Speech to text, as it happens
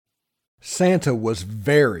Santa was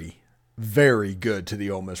very, very good to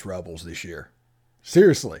the Ole Miss Rebels this year.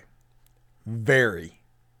 Seriously, very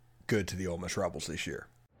good to the Ole Miss Rebels this year.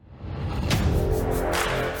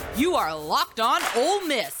 You are Locked On Ole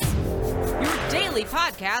Miss, your daily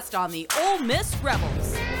podcast on the Ole Miss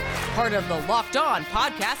Rebels, part of the Locked On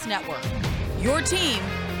Podcast Network, your team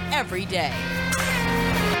every day.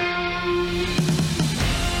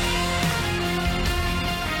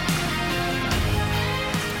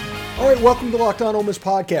 All right, welcome to Locked On Ole Miss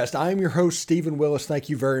Podcast. I am your host, Stephen Willis. Thank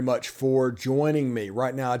you very much for joining me.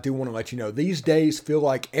 Right now, I do want to let you know, these days feel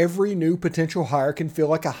like every new potential hire can feel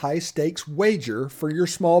like a high-stakes wager for your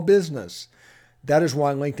small business. That is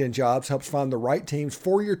why LinkedIn Jobs helps find the right teams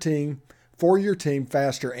for your team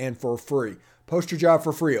faster and for free. Post your job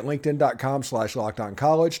for free at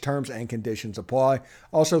linkedin.com/LockedOnCollege. Terms and conditions apply.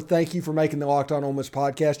 Also, thank you for making the Locked On Ole Miss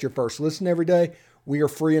Podcast your first listen every day. We are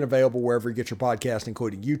free and available wherever you get your podcast,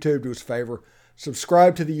 including YouTube. Do us a favor,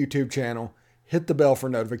 subscribe to the YouTube channel, hit the bell for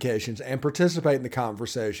notifications, and participate in the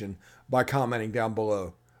conversation by commenting down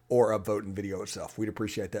below or upvoting video itself. We'd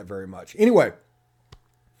appreciate that very much. Anyway,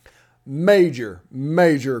 major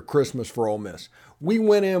Christmas for Ole Miss. We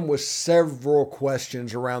went in with several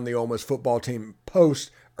questions around the Ole Miss football team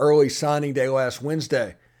post early signing day last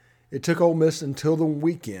Wednesday. It took Ole Miss until the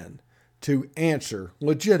weekend to answer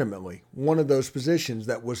legitimately one of those positions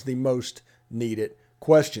that was the most needed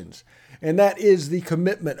questions. And that is the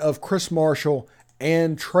commitment of Chris Marshall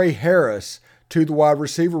and Tre Harris to the wide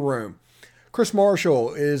receiver room. Chris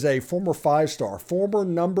Marshall is a former 5-star, former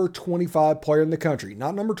number 25 player in the country.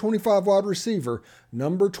 Not number 25 wide receiver,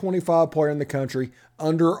 number 25 player in the country,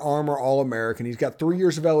 Under Armour All-American. He's got 3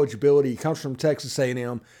 years of eligibility. He comes from Texas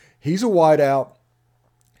A&M. He's a wideout,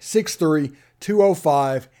 6'3",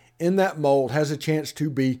 205, in that mold, has a chance to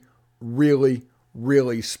be really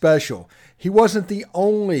special. He wasn't the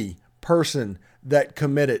only person that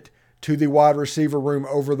committed to the wide receiver room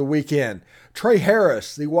over the weekend. Tre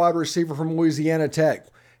Harris, the wide receiver from Louisiana Tech,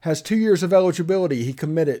 has 2 years of eligibility. He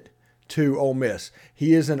committed to Ole Miss.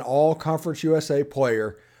 He is an all-conference USA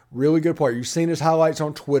player, really good player. You've seen his highlights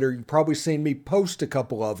on Twitter. You've probably seen me post a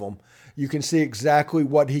couple of them. You can see exactly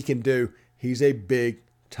what he can do. He's a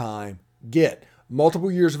big-time get.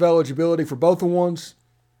 Multiple years of eligibility for both the ones.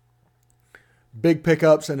 Big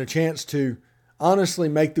pickups and a chance to honestly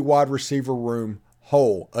make the wide receiver room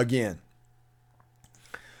whole again.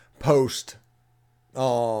 Post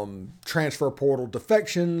transfer portal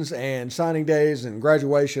defections and signing days and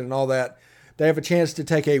graduation and all that, they have a chance to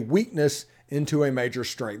take a weakness into a major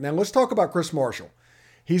strength. Now let's talk about Chris Marshall.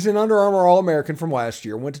 He's an Under Armour All-American from last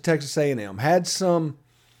year, went to Texas A&M, had some,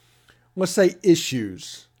 let's say,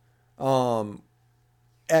 issues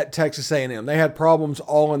at Texas A&M. They had problems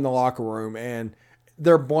all in the locker room, and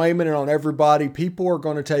they're blaming it on everybody. People are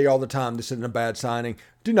going to tell you all the time this isn't a bad signing.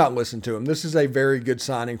 Do not listen to them. This is a very good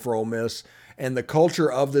signing for Ole Miss, and the culture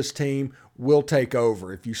of this team will take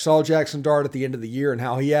over. If you saw Jackson Dart at the end of the year and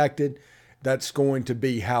how he acted, that's going to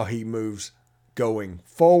be how he moves going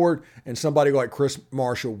forward, and somebody like Chris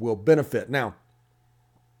Marshall will benefit. Now,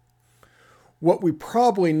 what we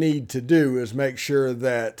probably need to do is make sure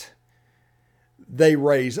that they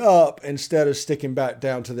raise up instead of sticking back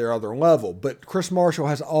down to their other level. But Chris Marshall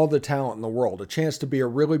has all the talent in the world, a chance to be a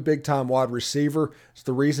really big-time wide receiver. It's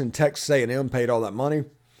the reason Texas A&M paid all that money.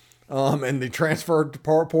 And the transfer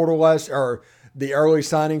portal the early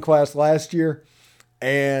signing class last year.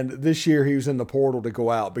 And this year he was in the portal to go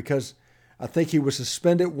out because I think he was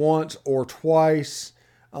suspended once or twice.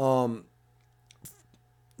 Not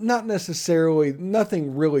necessarily,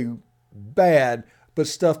 nothing really bad, but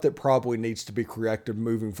stuff that probably needs to be corrected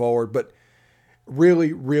moving forward. But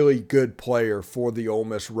really good player for the Ole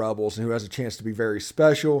Miss Rebels and who has a chance to be very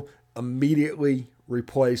special. Immediately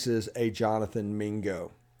replaces a Jonathan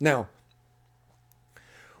Mingo. Now,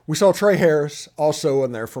 we saw Tre Harris also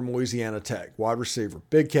in there from Louisiana Tech, wide receiver,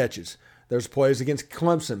 big catches. There's plays against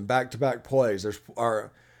Clemson, back-to-back plays. There's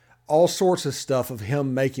all sorts of stuff of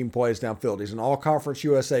him making plays downfield. He's an all-conference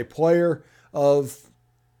USA player of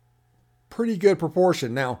pretty good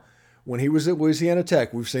proportion. Now, when he was at Louisiana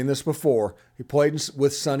Tech, we've seen this before, he played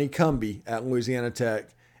with Sonny Cumbie at Louisiana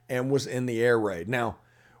Tech and was in the air raid. Now,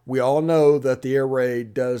 we all know that the air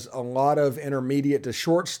raid does a lot of intermediate to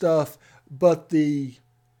short stuff, but the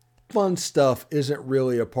fun stuff isn't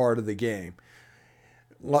really a part of the game.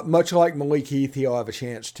 Much like Malik Heath, he'll have a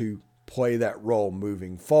chance to play that role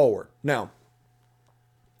moving forward. Now,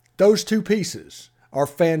 those two pieces are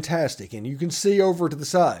fantastic, and you can see over to the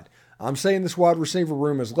side, I'm saying this wide receiver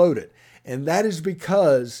room is loaded. And that is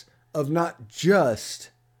because of not just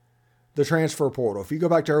the transfer portal. If you go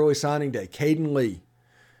back to early signing day, Caden Lee,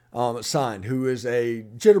 signed, who is a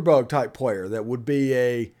jitterbug type player that would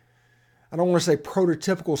be I don't want to say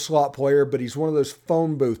prototypical slot player, but he's one of those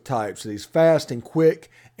phone booth types. He's fast and quick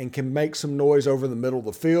and can make some noise over the middle of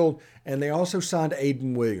the field. And they also signed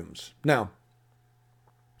Aiden Williams. Now,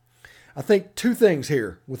 I think two things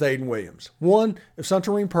here with Aiden Williams. One, if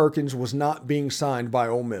Suntarine Perkins was not being signed by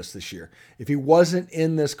Ole Miss this year, if he wasn't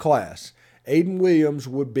in this class, Aiden Williams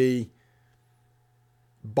would be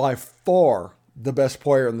by far the best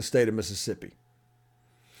player in the state of Mississippi.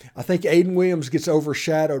 I think Aiden Williams gets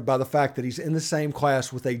overshadowed by the fact that he's in the same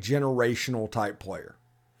class with a generational type player.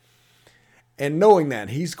 And knowing that,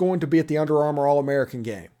 he's going to be at the Under Armour All-American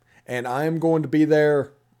game. And I am going to be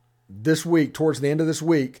there this week, towards the end of this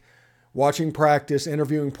week, watching practice,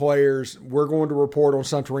 interviewing players. We're going to report on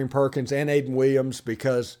Suntarine Perkins and Aiden Williams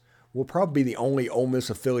because we'll probably be the only Ole Miss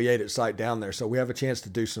affiliated site down there. So we have a chance to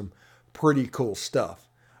do some pretty cool stuff.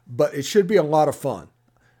 But it should be a lot of fun.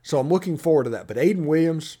 So I'm looking forward to that. But Aiden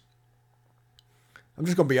Williams, I'm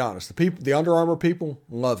just going to be honest. The Under Armour people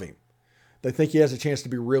love him. They think he has a chance to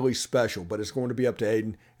be really special, but it's going to be up to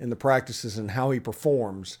Aiden in the practices and how he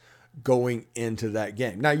performs going into that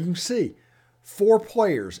game. Now you can see 4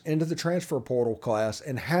 players into the transfer portal class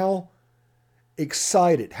and how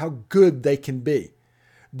excited, how good they can be.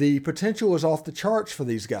 The potential is off the charts for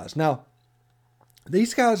these guys. Now,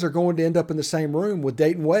 these guys are going to end up in the same room with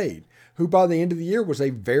Dayton Wade, who by the end of the year was a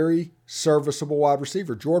very serviceable wide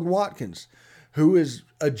receiver. Jordan Watkins, who is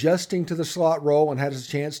adjusting to the slot role and has a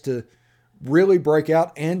chance to really break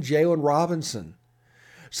out, and Jalen Robinson.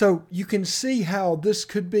 So you can see how this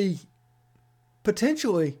could be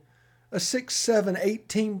potentially a 6, 7,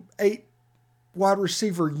 8 wide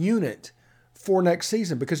receiver unit for next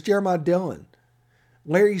season because Jeremiah Dillon,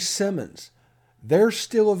 Larry Simmons, they're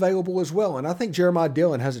still available as well. And I think Jeremiah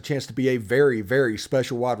Dillon has a chance to be a very, very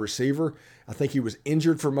special wide receiver. I think he was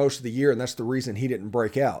injured for most of the year, and that's the reason he didn't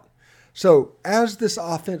break out. So as this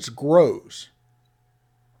offense grows,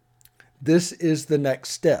 this is the next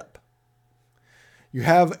step. You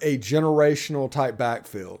have a generational type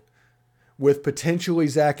backfield with potentially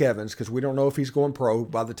Zach Evans, because we don't know if he's going pro.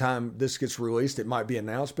 By the time this gets released, it might be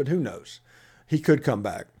announced, but who knows? He could come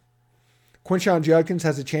back. Quinshon Judkins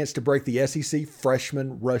has a chance to break the SEC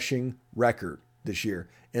freshman rushing record this year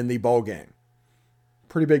in the bowl game.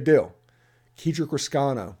 Pretty big deal. Kedrick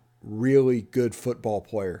Riscano, really good football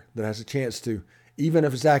player that has a chance to, even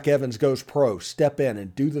if Zach Evans goes pro, step in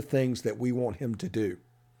and do the things that we want him to do.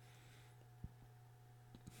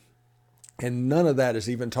 And none of that is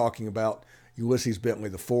even talking about Ulysses Bentley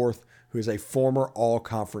IV, who is a former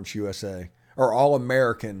All-Conference USA, or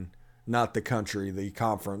All-American, not the country, the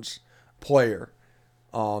conference player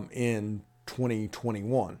in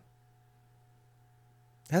 2021.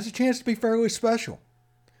 Has a chance to be fairly special.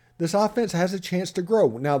 This offense has a chance to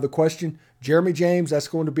grow. Now the question, Jeremy James, that's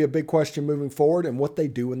going to be a big question moving forward, and what they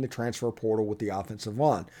do in the transfer portal with the offensive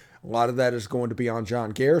line. A lot of that is going to be on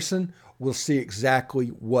John Garrison. We'll see exactly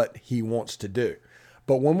what he wants to do.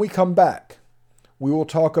 But when we come back, we will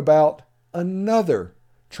talk about another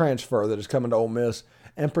transfer that is coming to Ole Miss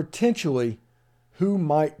and potentially who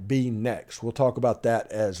might be next. We'll talk about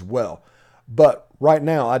that as well. But right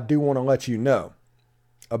now, I do want to let you know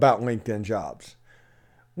about LinkedIn Jobs.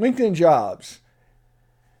 LinkedIn Jobs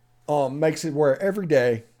makes it where every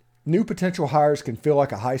day new potential hires can feel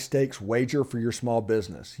like a high-stakes wager for your small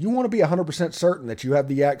business. You want to be 100% certain that you have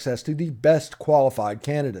the access to the best qualified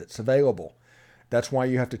candidates available. That's why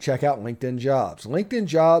you have to check out LinkedIn Jobs. LinkedIn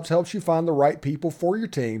Jobs helps you find the right people for your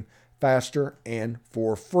team faster and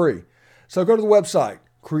for free. So go to the website,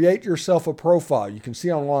 create yourself a profile. You can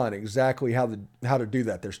see online exactly how to do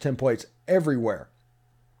that. There's templates everywhere.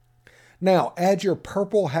 Now, add your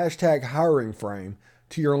purple hashtag hiring frame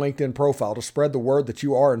to your LinkedIn profile to spread the word that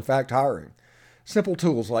you are in fact hiring. Simple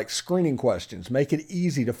tools like screening questions make it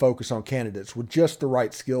easy to focus on candidates with just the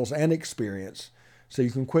right skills and experience so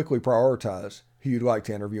you can quickly prioritize who you'd like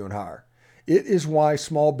to interview and hire. It is why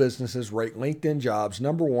small businesses rate LinkedIn Jobs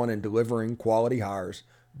 #1 in delivering quality hires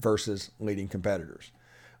versus leading competitors.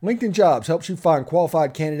 LinkedIn Jobs helps you find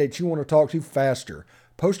qualified candidates you want to talk to faster.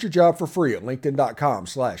 Post your job for free at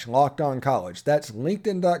linkedin.com/lockedoncollege. That's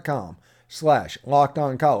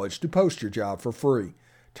linkedin.com/lockedoncollege to post your job for free.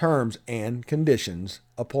 Terms and conditions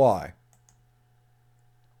apply.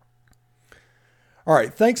 All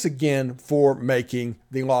right, thanks again for making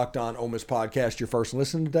the Locked On Ole Miss podcast your first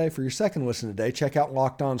listen today. For your second listen today, check out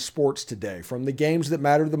Locked On Sports Today. From the games that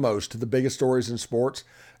matter the most to the biggest stories in sports,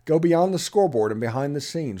 go beyond the scoreboard and behind the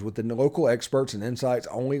scenes with the local experts and insights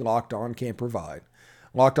only Locked On can provide.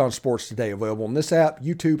 Locked On Sports Today, available on this app,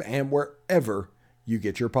 YouTube, and wherever you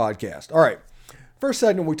get your podcast. All right, First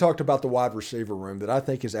segment, we talked about the wide receiver room that I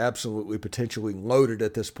think is absolutely potentially loaded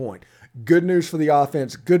at this point. Good news for the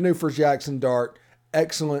offense. Good news for Jackson Dart.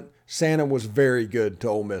 Excellent. Santa was very good to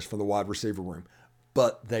Ole Miss for the wide receiver room.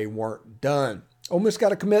 But they weren't done. Ole Miss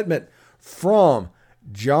got a commitment from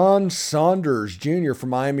John Saunders Jr. from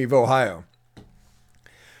Miami of Ohio.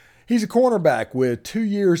 He's a cornerback with 2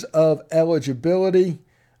 years of eligibility.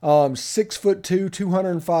 6'2",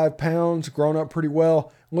 205 pounds, grown up pretty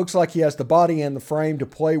well. Looks like he has the body and the frame to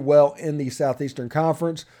play well in the Southeastern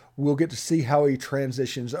Conference. We'll get to see how he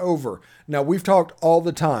transitions over. Now, we've talked all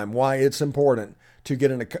the time why it's important to get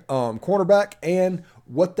in a cornerback and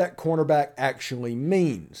what that cornerback actually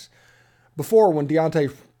means. Before, when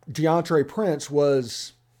Deontre Prince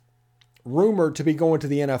was rumored to be going to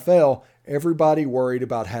the NFL, everybody worried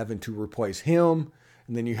about having to replace him.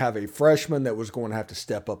 And then you have a freshman that was going to have to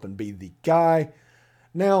step up and be the guy.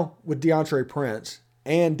 Now, with Deontre Prince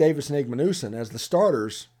and Davis Nigmanuson as the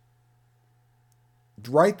starters,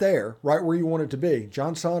 right there, right where you want it to be,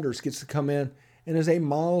 John Saunders gets to come in and is a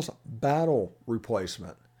Miles Battle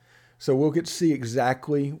replacement. So we'll get to see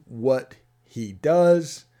exactly what he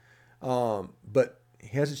does. But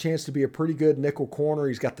he has a chance to be a pretty good nickel corner.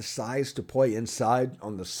 He's got the size to play inside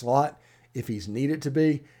on the slot if he's needed to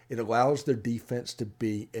be. It allows their defense to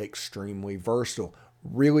be extremely versatile.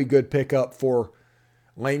 Really good pickup for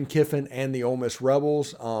Lane Kiffin and the Ole Miss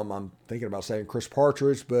Rebels. I'm thinking about saying Chris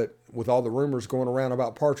Partridge, but with all the rumors going around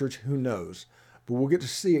about Partridge, who knows? But we'll get to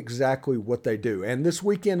see exactly what they do. And this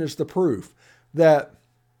weekend is the proof that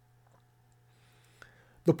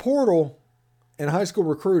the portal and high school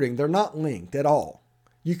recruiting, they're not linked at all.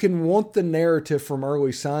 You can want the narrative from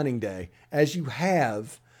early signing day, as you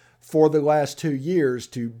have for the last 2 years,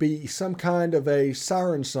 to be some kind of a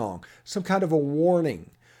siren song, some kind of a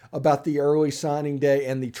warning about the early signing day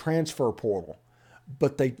and the transfer portal.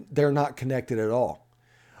 But they're not connected at all.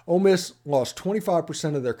 Ole Miss lost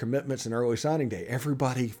 25% of their commitments in early signing day.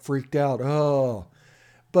 Everybody freaked out. Oh.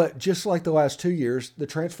 But just like the last 2 years, the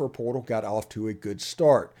transfer portal got off to a good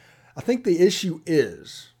start. I think the issue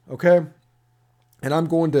is, okay, and I'm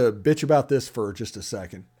going to bitch about this for just a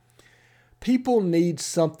second. People need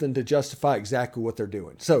something to justify exactly what they're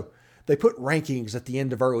doing. So they put rankings at the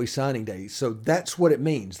end of early signing day. So that's what it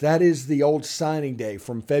means. That is the old signing day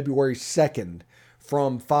from February 2nd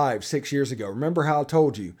from 5-6 years ago. Remember how I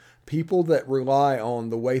told you, people that rely on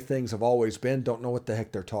the way things have always been don't know what the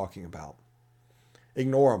heck they're talking about.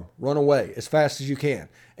 Ignore them. Run away as fast as you can.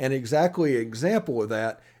 And exactly an example of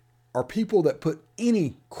that are people that put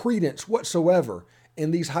any credence whatsoever in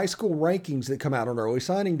these high school rankings that come out on early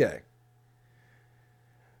signing day.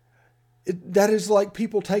 That is like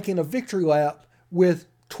people taking a victory lap with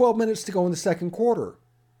 12 minutes to go in the second quarter.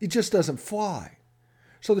 It just doesn't fly.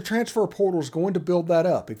 So the transfer portal is going to build that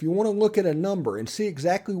up. If you want to look at a number and see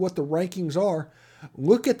exactly what the rankings are,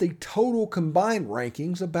 look at the total combined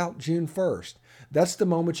rankings about June 1st. That's the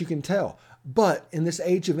moment you can tell. But in this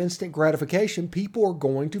age of instant gratification, people are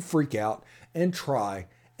going to freak out and try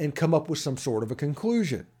and come up with some sort of a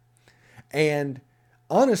conclusion. And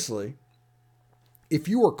honestly, if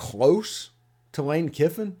you were close to Lane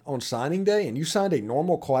Kiffin on signing day and you signed a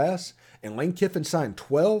normal class and Lane Kiffin signed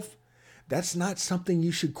 12, that's not something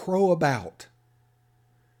you should crow about.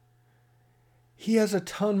 He has a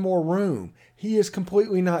ton more room. He is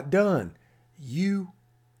completely not done. You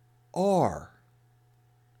are.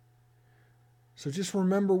 So just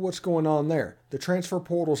remember what's going on there. The transfer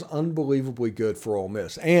portal is unbelievably good for Ole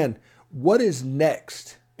Miss. And what is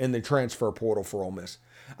next in the transfer portal for Ole Miss?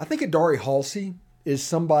 I think Adari Halsey is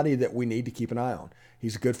somebody that we need to keep an eye on.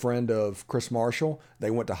 He's a good friend of Chris Marshall.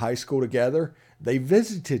 They went to high school together. They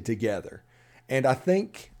visited together. And I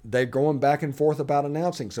think they're going back and forth about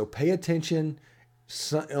announcing. So pay attention.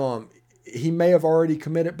 He may have already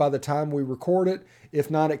committed by the time we record it.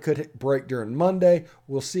 If not, it could break during Monday.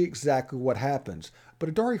 We'll see exactly what happens.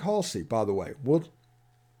 But Adari Halsey, by the way, we'll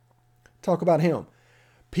talk about him.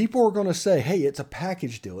 People are going to say, hey, it's a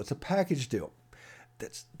package deal. It's a package deal.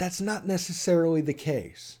 That's not necessarily the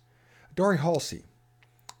case. Adari Halsey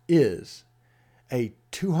is a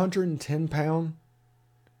 210-pound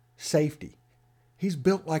safety. He's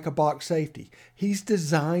built like a box safety. He's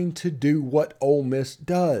designed to do what Ole Miss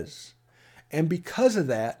does. And because of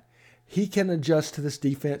that, he can adjust to this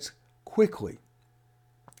defense quickly.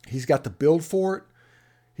 He's got the build for it.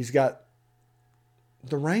 He's got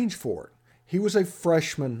the range for it. He was a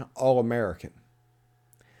freshman All-American.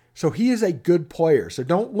 So he is a good player. So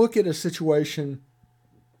don't look at a situation,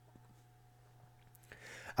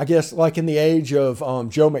 I guess, like in the age of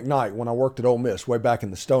Joe McKnight when I worked at Ole Miss way back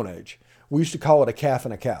in the Stone Age. We used to call it a calf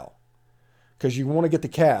and a cow because you want to get the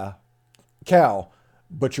calf cow,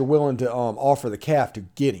 but you're willing to offer the calf to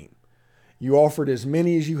get him. You offered as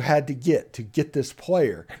many as you had to get this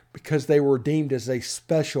player because they were deemed as a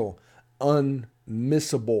special,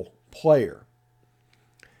 unmissable player.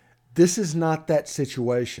 This is not that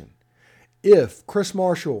situation. If Chris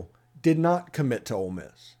Marshall did not commit to Ole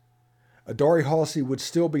Miss, Adari Halsey would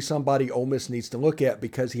still be somebody Ole Miss needs to look at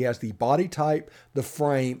because he has the body type, the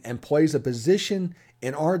frame, and plays a position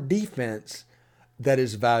in our defense that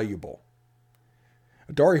is valuable.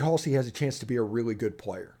 Adari Halsey has a chance to be a really good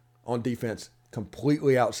player on defense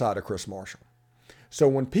completely outside of Chris Marshall. So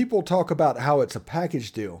when people talk about how it's a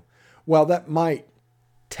package deal, while that might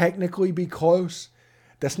technically be close,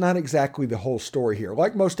 that's not exactly the whole story here.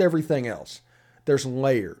 Like most everything else, there's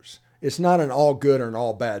layers. It's not an all good or an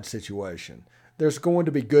all bad situation. There's going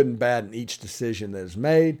to be good and bad in each decision that is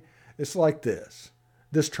made. It's like this.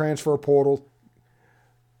 This transfer portal,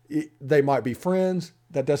 they might be friends.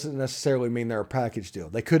 That doesn't necessarily mean they're a package deal.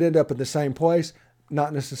 They could end up in the same place.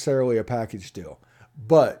 Not necessarily a package deal.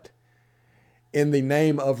 But in the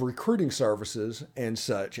name of recruiting services and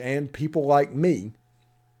such, and people like me,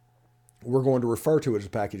 we're going to refer to it as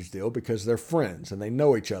a package deal because they're friends and they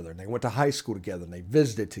know each other and they went to high school together and they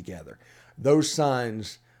visited together. Those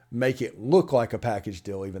signs make it look like a package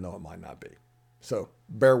deal even though it might not be. So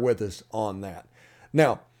bear with us on that.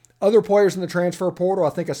 Now, other players in the transfer portal,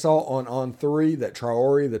 I think I saw on 3 that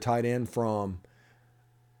Traore, the tight end from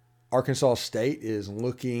Arkansas State, is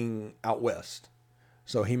looking out west.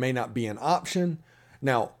 So he may not be an option.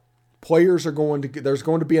 Now, there's going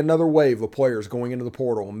to be another wave of players going into the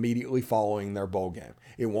portal immediately following their bowl game.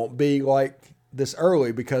 It won't be like this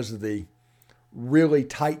early because of the really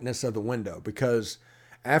tightness of the window. Because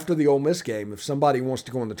after the Ole Miss game, if somebody wants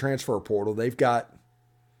to go in the transfer portal, they've got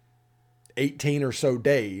 18 or so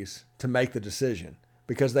days to make the decision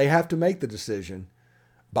because they have to make the decision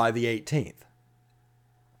by the 18th.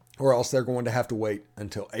 Or else they're going to have to wait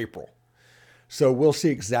until April. So we'll see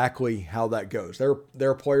exactly how that goes. There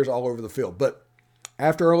are players all over the field. But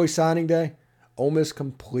after early signing day, Ole Miss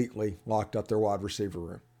completely locked up their wide receiver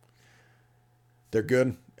room. They're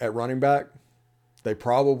good at running back. They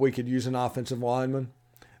probably could use an offensive lineman.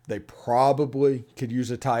 They probably could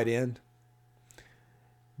use a tight end.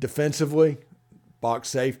 Defensively, box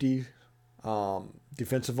safety,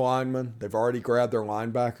 defensive lineman. They've already grabbed their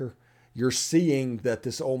linebacker. You're seeing that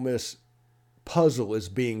this Ole Miss puzzle is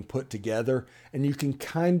being put together, and you can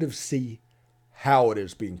kind of see how it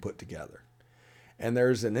is being put together. And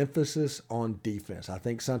there's an emphasis on defense. I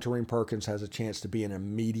think Suntarine Perkins has a chance to be an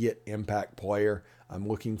immediate impact player. I'm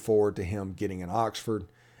looking forward to him getting in Oxford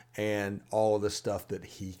and all of the stuff that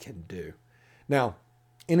he can do. Now,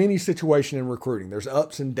 in any situation in recruiting, there's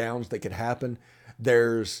ups and downs that could happen.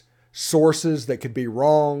 There's sources that could be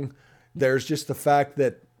wrong. There's just the fact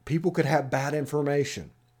that people could have bad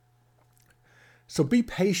information. So be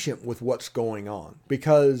patient with what's going on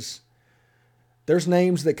because there's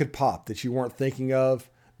names that could pop that you weren't thinking of.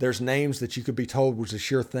 There's names that you could be told was a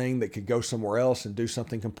sure thing that could go somewhere else and do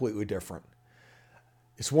something completely different.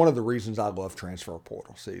 It's one of the reasons I love transfer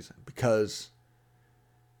portal season because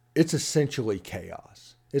it's essentially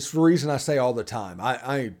chaos. It's the reason I say all the time,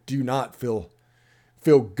 I do not feel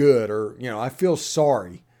good or, I feel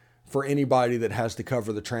sorry for anybody that has to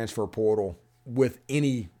cover the transfer portal with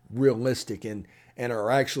any realistic and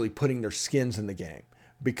are actually putting their skins in the game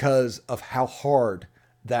because of how hard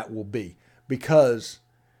that will be. Because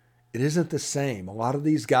it isn't the same. A lot of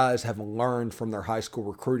these guys have learned from their high school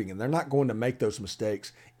recruiting, and they're not going to make those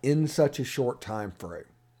mistakes in such a short time frame.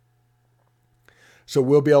 So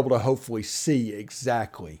we'll be able to hopefully see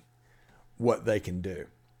exactly what they can do.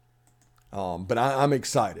 But I'm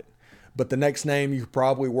excited. But the next name you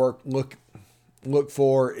probably look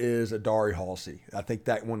for is Adari Halsey. I think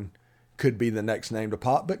that one could be the next name to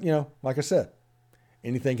pop. But, like I said,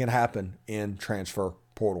 anything can happen in transfer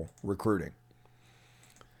portal recruiting.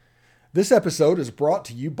 This episode is brought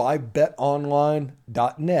to you by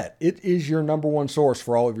BetOnline.net. It is your number one source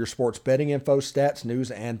for all of your sports betting info, stats,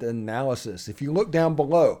 news, and analysis. If you look down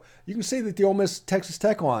below, you can see that the Ole Miss Texas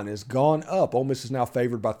Tech line has gone up. Ole Miss is now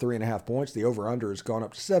favored by 3.5 points. The over-under has gone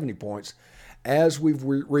up to 70 points as we've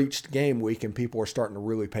reached game week and people are starting to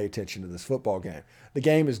really pay attention to this football game. The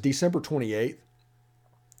game is December 28th,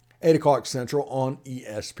 8 o'clock Central on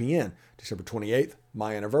ESPN. December 28th,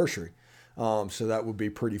 my anniversary. So that would be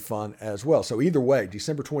pretty fun as well. So either way,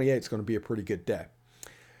 December 28th is going to be a pretty good day.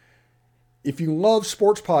 If you love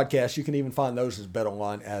sports podcasts, you can even find those as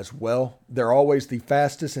BetOnline as well. They're always the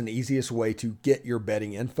fastest and easiest way to get your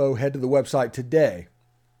betting info. Head to the website today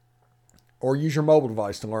or use your mobile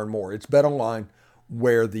device to learn more. It's BetOnline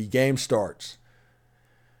where the game starts.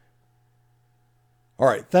 All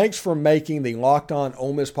right, thanks for making the Locked On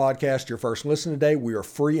Ole Miss podcast your first listen today. We are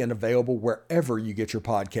free and available wherever you get your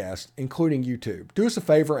podcast, including YouTube. Do us a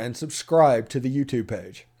favor and subscribe to the YouTube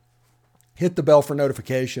page. Hit the bell for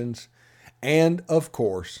notifications, and of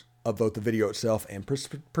course, upvote the video itself and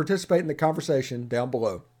participate in the conversation down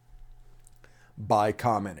below by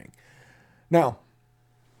commenting. Now,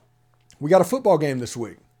 we got a football game this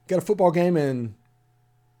week. Got a football game in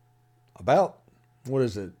about,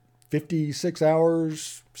 56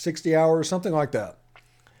 hours, 60 hours, something like that.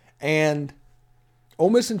 And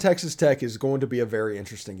Ole Miss and Texas Tech is going to be a very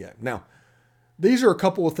interesting game. Now, these are a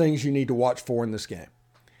couple of things you need to watch for in this game.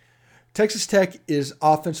 Texas Tech is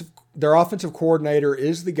their offensive coordinator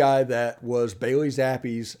is the guy that was Bailey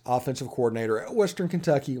Zappe's offensive coordinator at Western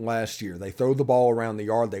Kentucky last year. They throw the ball around the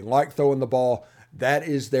yard. They like throwing the ball. That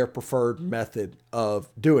is their preferred method of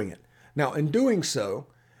doing it. Now, in doing so,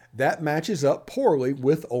 that matches up poorly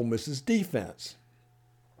with Ole Miss's defense.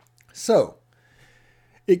 So,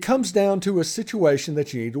 it comes down to a situation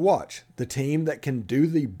that you need to watch. The team that can do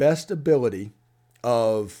the best ability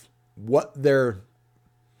of what's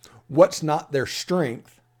not their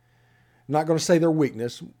strength, I'm not going to say their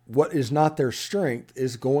weakness, what is not their strength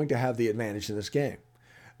is going to have the advantage in this game.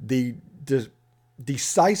 The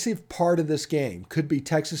decisive part of this game could be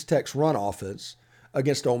Texas Tech's run offense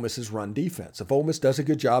against Ole Miss's run defense. If Ole Miss does a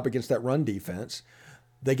good job against that run defense,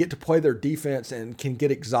 they get to play their defense and can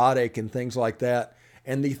get exotic and things like that.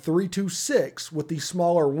 And the 3-2-6 with these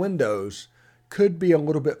smaller windows could be a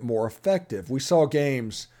little bit more effective. We saw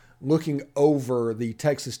games looking over the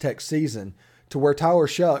Texas Tech season to where Tyler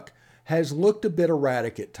Shough has looked a bit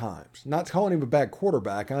erratic at times. Not calling him a bad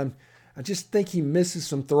quarterback. I just think he misses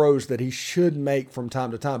some throws that he should make from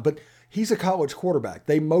time to time. But he's a college quarterback.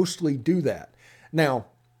 They mostly do that. Now,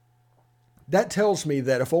 that tells me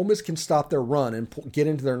that if Ole Miss can stop their run and get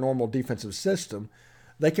into their normal defensive system,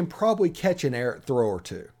 they can probably catch an errant throw or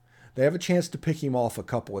two. They have a chance to pick him off a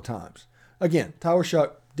couple of times. Again, Tyler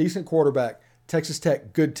Shough, decent quarterback. Texas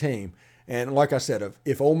Tech, good team. And like I said,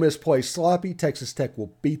 if Ole Miss plays sloppy, Texas Tech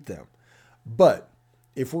will beat them. But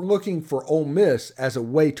if we're looking for Ole Miss as a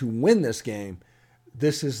way to win this game,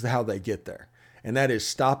 this is how they get there. And that is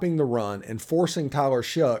stopping the run and forcing Tyler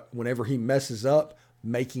Shough, whenever he messes up,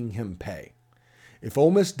 making him pay. If Ole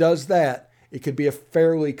Miss does that, it could be a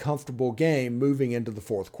fairly comfortable game moving into the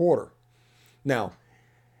fourth quarter. Now,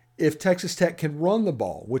 if Texas Tech can run the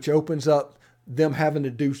ball, which opens up them having to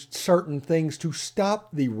do certain things to stop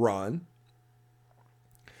the run,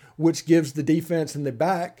 which gives the defense in the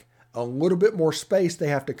back a little bit more space they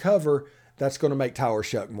have to cover, that's going to make Tyler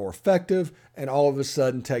Shough more effective, and all of a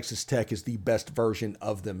sudden Texas Tech is the best version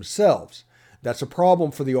of themselves. That's a problem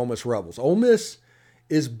for the Ole Miss Rebels. Ole Miss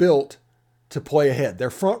is built to play ahead. They're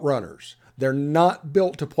front runners. They're not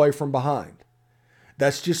built to play from behind.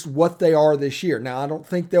 That's just what they are this year. Now, I don't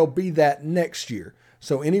think they'll be that next year.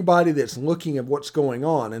 So anybody that's looking at what's going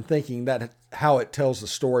on and thinking that how it tells the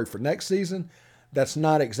story for next season, that's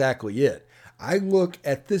not exactly it. I look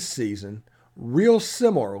at this season real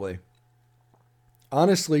similarly,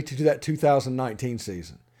 honestly, to that 2019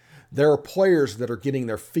 season. There are players that are getting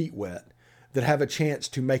their feet wet that have a chance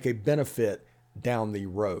to make a benefit down the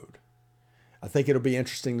road. I think it'll be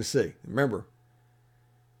interesting to see. Remember,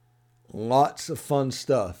 lots of fun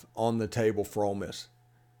stuff on the table for Ole Miss.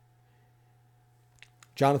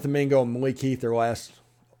 Jonathan Mingo and Malik Heath, their last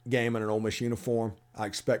game in an Ole Miss uniform. I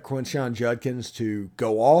expect Quinshon Judkins to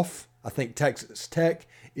go off. I think Texas Tech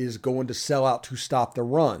is going to sell out to stop the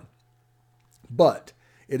run. But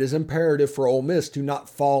it is imperative for Ole Miss to not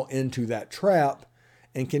fall into that trap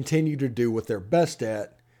and continue to do what they're best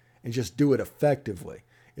at and just do it effectively.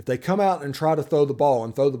 If they come out and try to throw the ball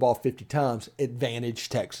 50 times, advantage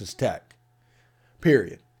Texas Tech.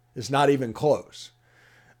 Period. It's not even close.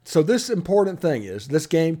 So this important thing is this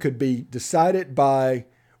game could be decided by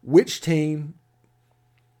which team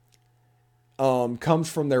comes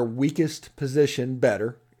from their weakest position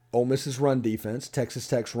better. Ole Miss's run defense, Texas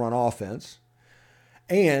Tech's run offense,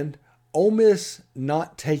 and Ole Miss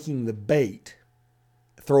not taking the bait,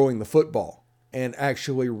 throwing the football, and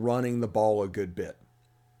actually running the ball a good bit.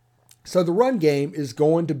 So the run game is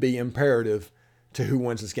going to be imperative to who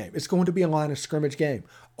wins this game. It's going to be a line of scrimmage game.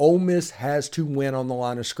 Ole Miss has to win on the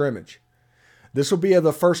line of scrimmage. This will be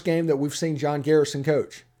the first game that we've seen John Garrison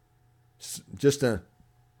coach. Just an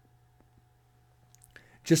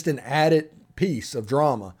added piece of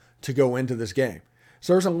drama to go into this game.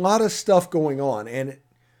 So there's a lot of stuff going on, and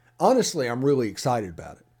honestly, I'm really excited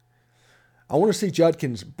about it. I want to see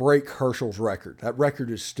Judkins break Herschel's record. That record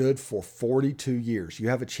has stood for 42 years. You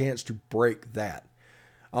have a chance to break that.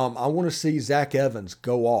 I want to see Zach Evans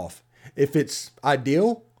go off. If it's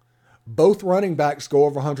ideal, both running backs go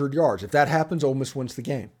over 100 yards. If that happens, Ole Miss wins the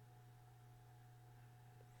game.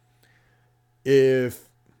 If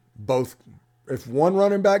one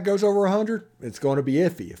running back goes over 100, it's going to be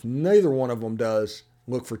iffy. If neither one of them does,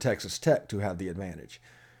 look for Texas Tech to have the advantage.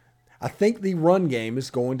 I think the run game is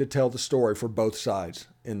going to tell the story for both sides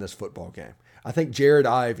in this football game. I think Jared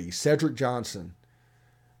Ivey, Cedric Johnson,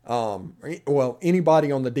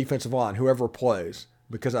 anybody on the defensive line, whoever plays,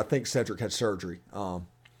 because I think Cedric had surgery,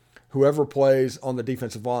 whoever plays on the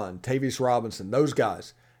defensive line, Tavius Robinson, those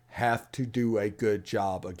guys have to do a good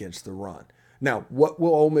job against the run. Now, what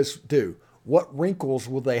will Ole Miss do? What wrinkles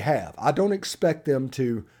will they have? I don't expect them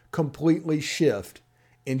to completely shift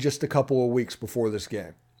in just a couple of weeks before this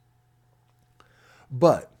game.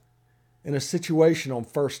 But in a situation on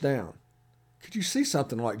first down, could you see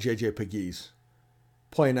something like J.J. Pegues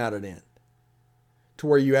playing out at end? To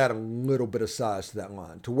where you add a little bit of size to that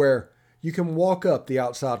line. To where you can walk up the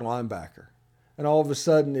outside linebacker. And all of a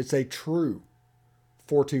sudden it's a true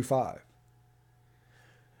 4-2-5.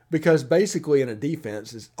 Because basically in a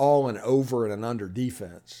defense, it's all an over and an under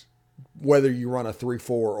defense. Whether you run a 3-4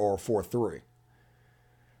 or a 4-3.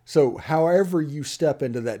 So however you step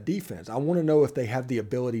into that defense, I want to know if they have the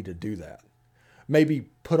ability to do that. Maybe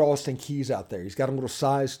put Austin Keys out there. He's got a little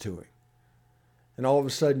size to him. And all of a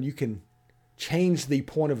sudden you can change the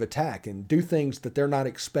point of attack and do things that they're not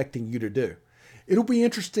expecting you to do. It'll be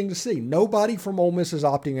interesting to see. Nobody from Ole Miss is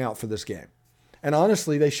opting out for this game. And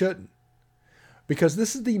honestly, they shouldn't. Because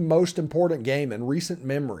this is the most important game in recent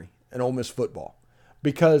memory in Ole Miss football.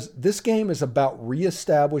 Because this game is about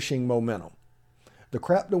reestablishing momentum. The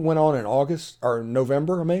crap that went on in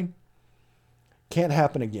November, can't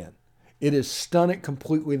happen again. It is stunted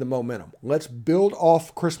completely the momentum. Let's build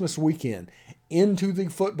off Christmas weekend into the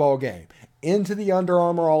football game, into the Under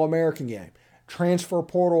Armour All-American game, transfer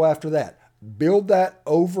portal after that. Build that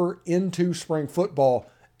over into spring football,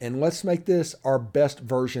 and let's make this our best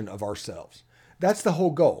version of ourselves. That's the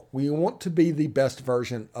whole goal. We want to be the best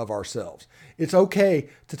version of ourselves. It's okay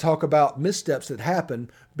to talk about missteps that happen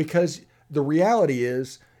because the reality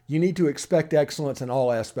is you need to expect excellence in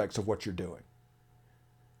all aspects of what you're doing.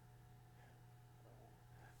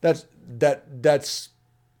 That's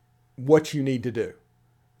what you need to do.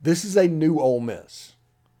 This is a new Ole Miss.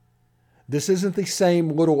 This isn't the same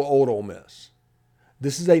little old Ole Miss.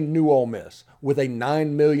 This is a new Ole Miss with a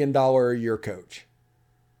 $9 million a year coach.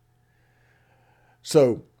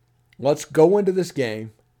 So let's go into this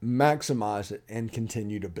game, maximize it, and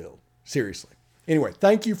continue to build. Seriously. Anyway,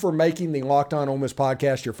 thank you for making the Locked On Ole Miss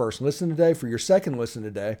podcast your first listen today. For your second listen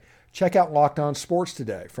today, check out Locked On Sports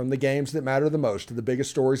Today. From the games that matter the most to the biggest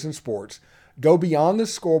stories in sports, go beyond the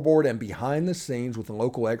scoreboard and behind the scenes with the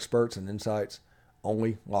local experts and insights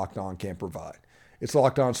only Locked On can provide. It's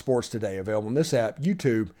Locked On Sports Today, available in this app,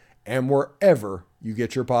 YouTube, and wherever you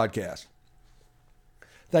get your podcast.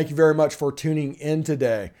 Thank you very much for tuning in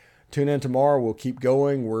today. Tune in tomorrow. We'll keep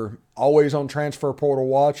going. We're always on Transfer Portal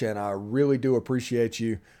Watch, and I really do appreciate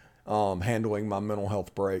you handling my mental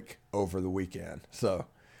health break over the weekend. So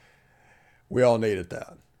we all needed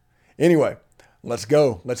that. Anyway, let's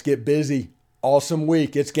go. Let's get busy. Awesome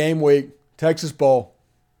week. It's game week. Texas Bowl.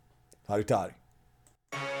 Hotty toddy.